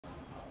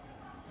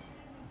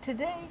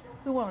Today,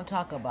 we want to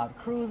talk about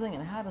cruising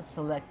and how to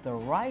select the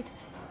right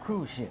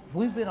cruise ship.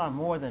 We've been on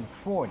more than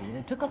 40, and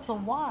it took us a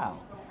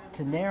while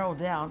to narrow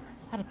down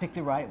how to pick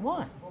the right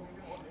one.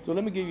 So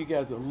let me give you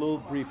guys a little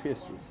brief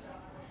history.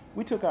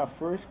 We took our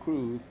first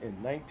cruise in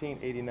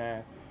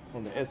 1989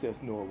 on the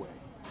SS Norway.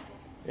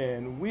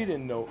 And we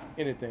didn't know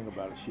anything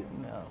about a ship.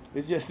 No.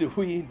 It's just that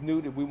we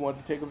knew that we wanted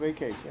to take a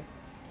vacation.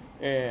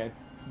 And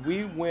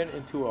we went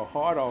into a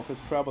hard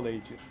office travel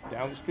agent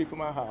down the street from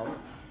our house,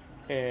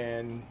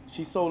 and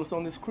she sold us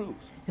on this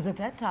cruise. Because at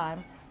that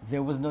time,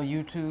 there was no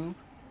YouTube,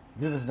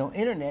 there was no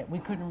internet. We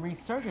couldn't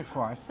research it for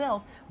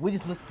ourselves. We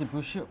just looked at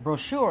the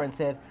brochure and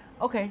said,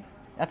 okay,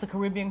 that's a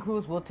Caribbean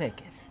cruise, we'll take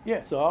it.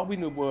 Yeah, so all we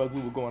knew was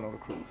we were going on a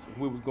cruise, and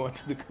we was going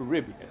to the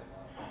Caribbean.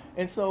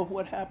 And so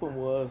what happened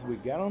was we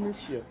got on this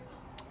ship,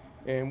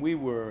 and we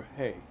were,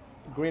 hey,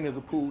 green as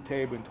a pool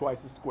table and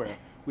twice as square.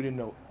 We didn't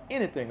know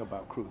anything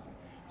about cruising.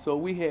 So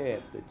we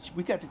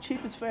got the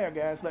cheapest fare,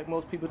 guys, like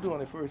most people do on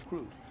their first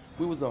cruise.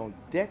 We was on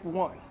deck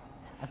one.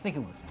 I think it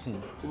was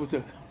 2. It was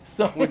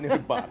somewhere near the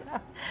bottom.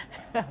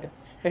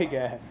 Hey,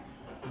 guys,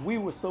 we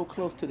were so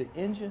close to the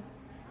engine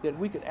that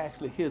we could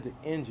actually hear the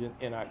engine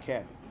in our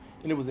cabin.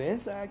 And it was an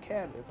inside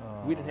cabin.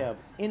 Oh. We didn't have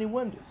any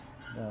windows.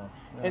 No.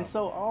 And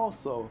so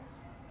also,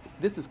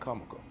 this is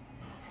comical.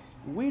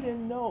 We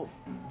didn't know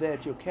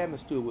that your cabin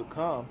steward would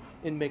come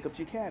and make up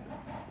your cabin.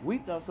 We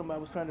thought somebody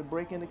was trying to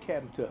break in the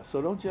cabin to us.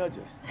 So don't judge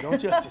us. Don't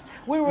judge us.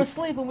 We were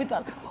asleep and we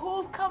thought,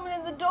 who's coming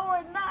in the door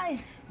at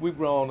night? We've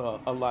grown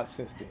a lot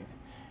since then.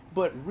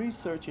 But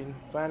researching,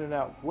 finding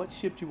out what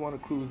ship you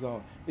want to cruise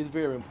on is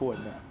very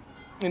important now.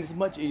 And it's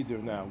much easier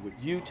now with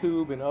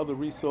YouTube and other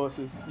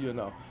resources.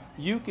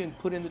 You can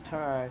put in the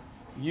time,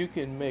 you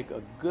can make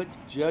a good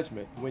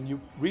judgment when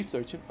you're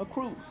researching a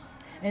cruise.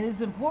 And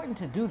it's important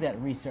to do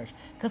that research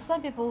because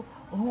some people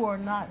who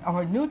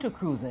are new to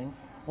cruising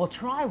will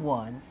try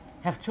one,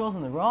 have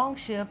chosen the wrong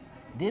ship,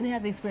 didn't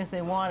have the experience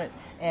they wanted,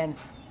 and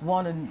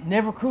want to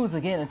never cruise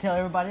again and tell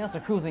everybody else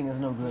that cruising is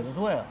no good as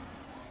well.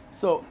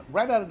 So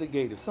right out of the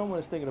gate, if someone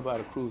is thinking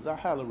about a cruise, I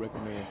highly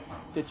recommend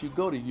that you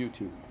go to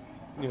YouTube.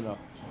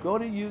 Go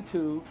to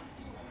YouTube,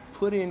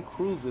 put in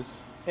cruises,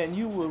 and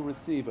you will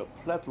receive a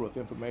plethora of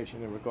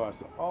information in regards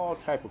to all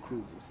type of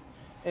cruises.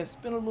 And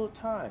spend a little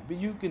time. But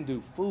you can do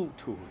food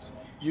tours.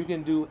 You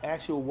can do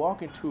actual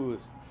walking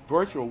tours,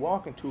 virtual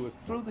walking tours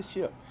through the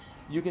ship.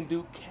 You can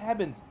do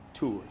cabin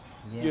tours.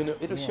 Yeah,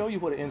 It'll show you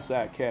what an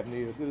inside cabin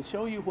is. It'll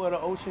show you what an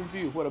ocean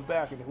view, what a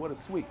balcony, what a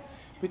suite.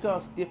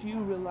 Because if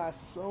you rely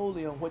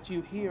solely on what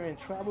you hear in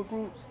travel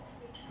groups,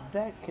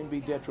 that can be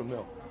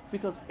detrimental.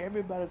 Because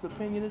everybody's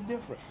opinion is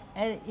different.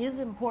 And it is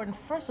important,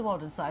 first of all,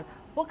 to decide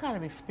what kind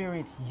of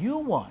experience you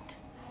want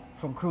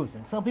from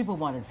cruising. Some people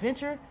want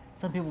adventure.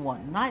 Some people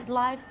want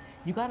nightlife.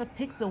 You got to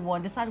pick the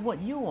one, decide what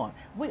you want.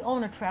 We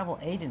own a travel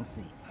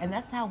agency, and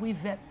that's how we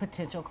vet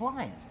potential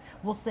clients.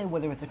 We'll say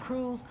whether it's a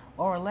cruise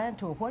or a land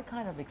tour, what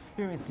kind of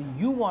experience do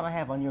you want to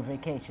have on your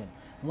vacation?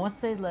 Once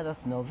they let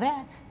us know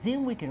that,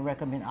 then we can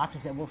recommend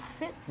options that will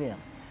fit them.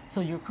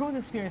 So your cruise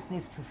experience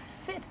needs to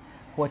fit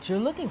what you're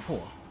looking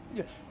for.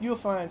 Yeah, you'll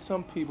find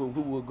some people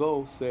who will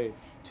go, say,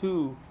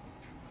 to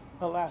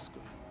Alaska.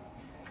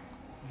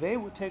 They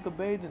would take a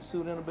bathing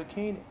suit and a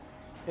bikini.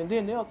 And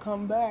then they'll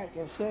come back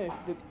and say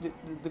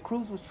the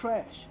cruise was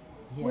trash.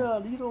 Yeah.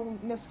 Well, you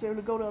don't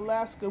necessarily go to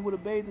Alaska with a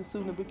bathing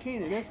suit and a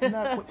bikini. That's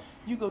not what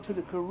you go to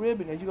the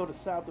Caribbean, or you go to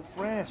south of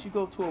France. You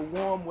go to a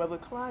warm weather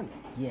climate.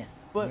 Yes.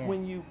 But yes.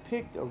 when you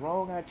pick the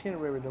wrong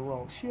itinerary and the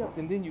wrong ship,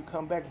 and then you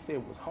come back and say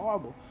it was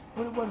horrible,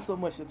 but it wasn't so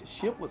much that the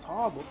ship was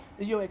horrible,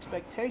 that your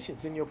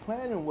expectations and your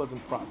planning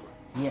wasn't proper.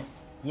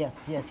 Yes.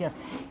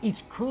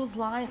 Each cruise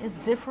line is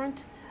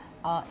different,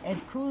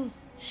 and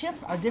cruise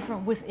ships are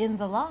different within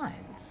the lines.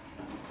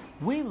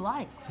 We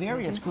like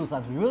various cruise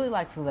lines. We really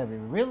like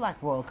Celebrity. We really like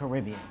Royal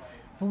Caribbean.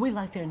 But we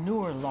like their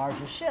newer,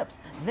 larger ships.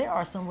 There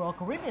are some Royal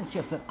Caribbean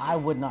ships that I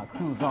would not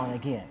cruise on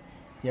again.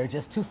 They're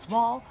just too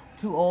small,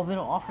 too old. They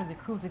don't offer the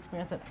cruise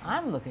experience that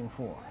I'm looking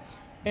for.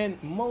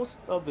 And most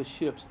of the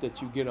ships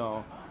that you get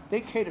on, they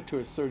cater to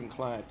a certain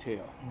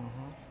clientele.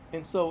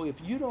 And so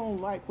if you don't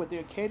like what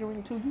they're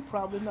catering to, you're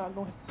probably not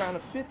going to find a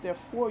fit there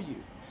for you.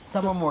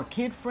 Some are more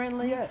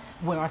kid-friendly. Yes.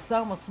 When our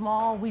son was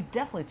small, we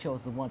definitely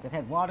chose the ones that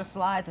had water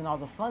slides and all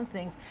the fun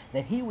things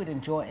that he would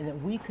enjoy and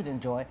that we could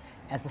enjoy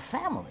as a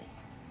family.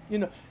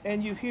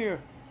 And you hear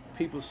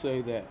people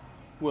say that,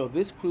 well,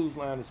 this cruise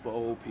line is for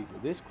old people.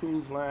 This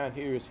cruise line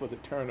here is for the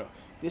turn-up.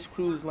 This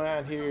cruise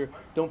line here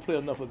don't play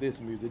enough of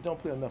this music, don't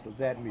play enough of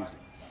that music.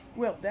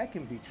 Well, that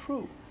can be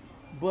true.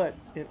 But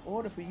in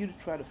order for you to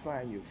try to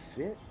find your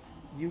fit,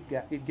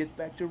 it gets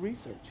back to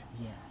research.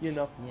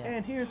 Yeah.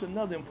 And here's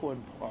another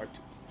important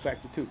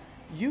factor too.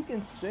 You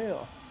can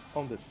sail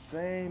on the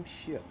same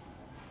ship,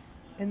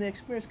 and the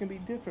experience can be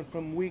different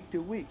from week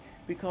to week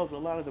because a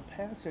lot of the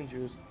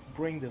passengers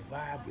bring the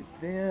vibe with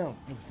them.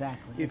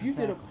 Exactly. If you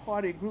get a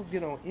party group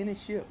get on any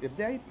ship, if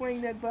they bring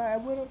that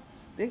vibe with them,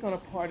 they're gonna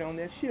party on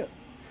that ship.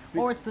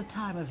 Or it's the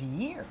time of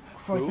year.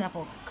 For True.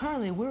 example,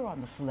 currently we're on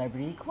the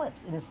Celebrity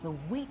Eclipse, and it's the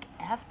week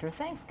after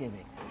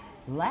Thanksgiving.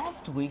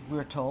 Last week, we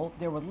were told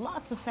there were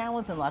lots of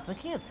families and lots of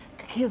kids.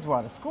 Kids were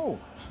out of school.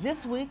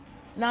 This week,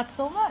 not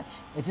so much.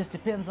 It just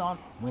depends on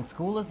when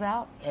school is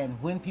out and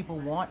when people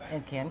want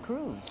and can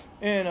cruise.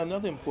 And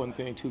another important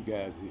thing too,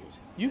 guys, is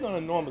you're going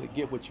to normally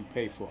get what you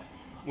pay for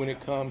when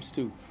it comes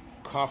to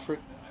comfort,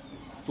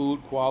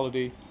 food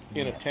quality,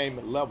 Yes.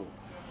 entertainment level.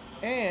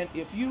 And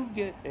if you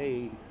get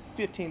a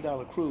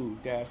 $15 cruise,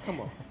 guys,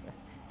 come on.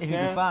 If you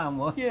can find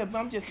one. Yeah, but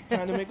I'm just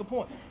trying to make a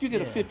point. If you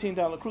get a Yeah.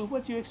 $15 cruise,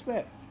 what do you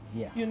expect?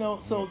 Yeah. You know,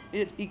 so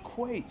it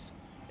equates.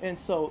 And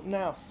so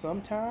now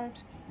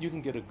sometimes you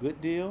can get a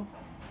good deal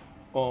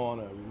on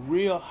a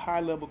real high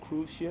level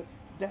cruise ship.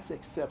 That's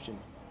exceptional.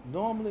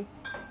 Normally,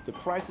 the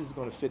price is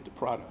going to fit the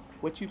product.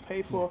 What you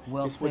pay for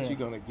Well is what said. you're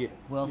going to get.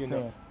 Well you said.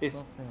 know, it's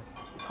Well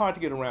said. it's hard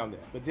to get around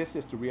that, but that's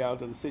just the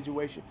reality of the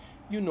situation.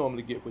 You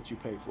normally get what you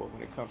pay for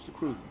when it comes to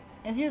cruising.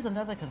 And here's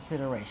another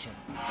consideration.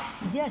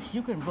 Yes,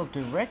 you can book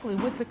directly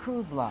with the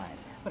cruise line,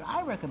 but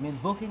I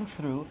recommend booking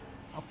through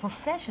a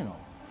professional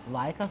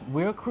like us.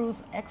 We're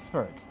cruise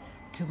experts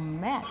to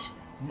match.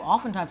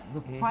 Oftentimes,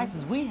 the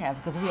prices we have,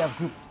 because we have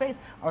group space,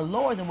 are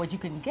lower than what you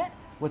can get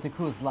with the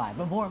cruise line.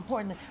 But more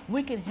importantly,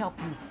 we can help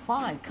you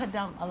cut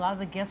down a lot of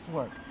the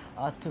guesswork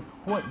as to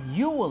what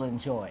you will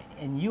enjoy,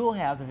 and you'll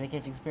have the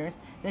vacation experience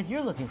that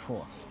you're looking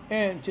for.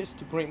 And just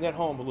to bring that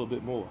home a little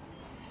bit more,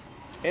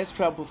 as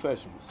travel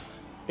professionals,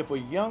 if a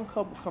young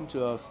couple come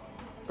to us,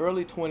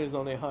 early 20s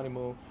on their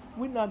honeymoon,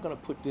 we're not going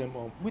to put them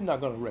on, we're not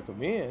going to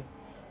recommend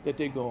that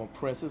they go on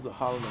Princess or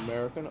Holland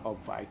American or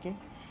Viking.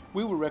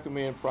 We would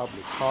recommend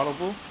probably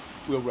Carnival.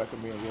 We'll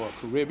recommend Royal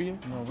Caribbean,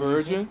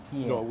 Virgin,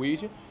 Yeah.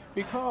 Norwegian,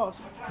 because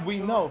we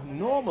know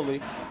normally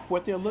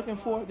what they're looking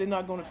for, they're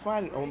not going to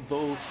find it on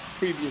those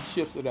previous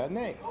ships that I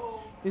named.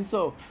 And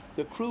so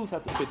the cruise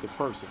have to fit the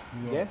person.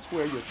 Yeah. That's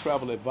where your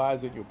travel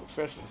advisor and your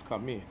professionals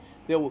come in.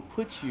 They will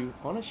put you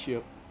on a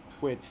ship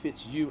where it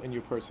fits you and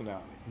your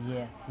personality.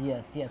 Yes,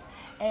 yes, yes.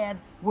 And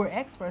we're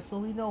experts, so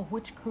we know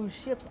which cruise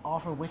ships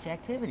offer which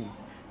activities.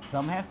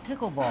 Some have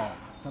pickleball,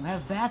 some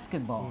have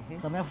basketball,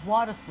 some have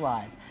water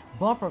slides,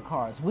 bumper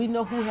cars. We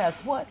know who has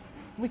what.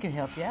 We can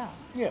help you out.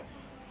 Yeah,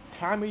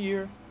 time of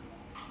year,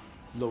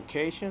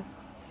 location,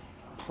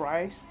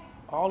 price,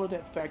 all of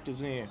that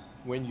factors in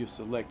when you're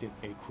selecting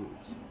a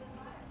cruise.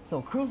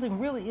 So cruising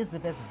really is the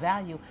best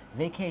value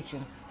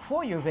vacation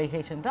for your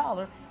vacation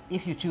dollar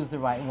if you choose the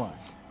right one.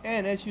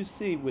 And as you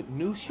see, with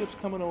new ships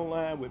coming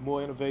online, with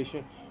more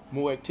innovation,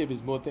 more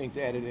activities, more things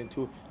added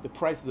into it, the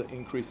prices are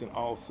increasing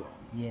also.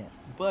 Yes.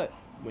 But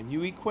when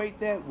you equate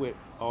that with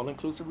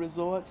all-inclusive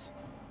resorts,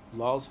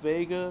 Las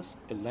Vegas,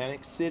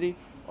 Atlantic City,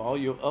 all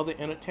your other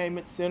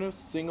entertainment centers,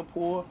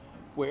 Singapore,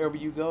 wherever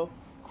you go,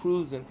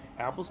 cruising,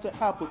 apples to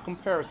apple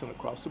comparison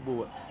across the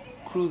board,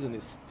 cruising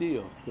is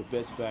still the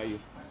best value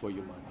for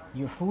your money.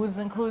 Your food is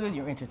included,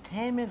 your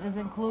entertainment is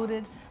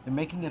included, the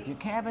making up your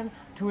cabin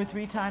 2 or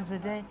 3 times a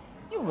day.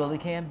 You really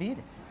can't beat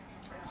it.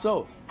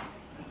 So,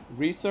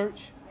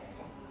 research,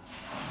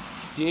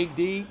 dig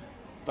deep,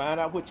 find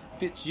out what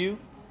fits you,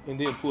 and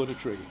then pull the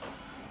trigger.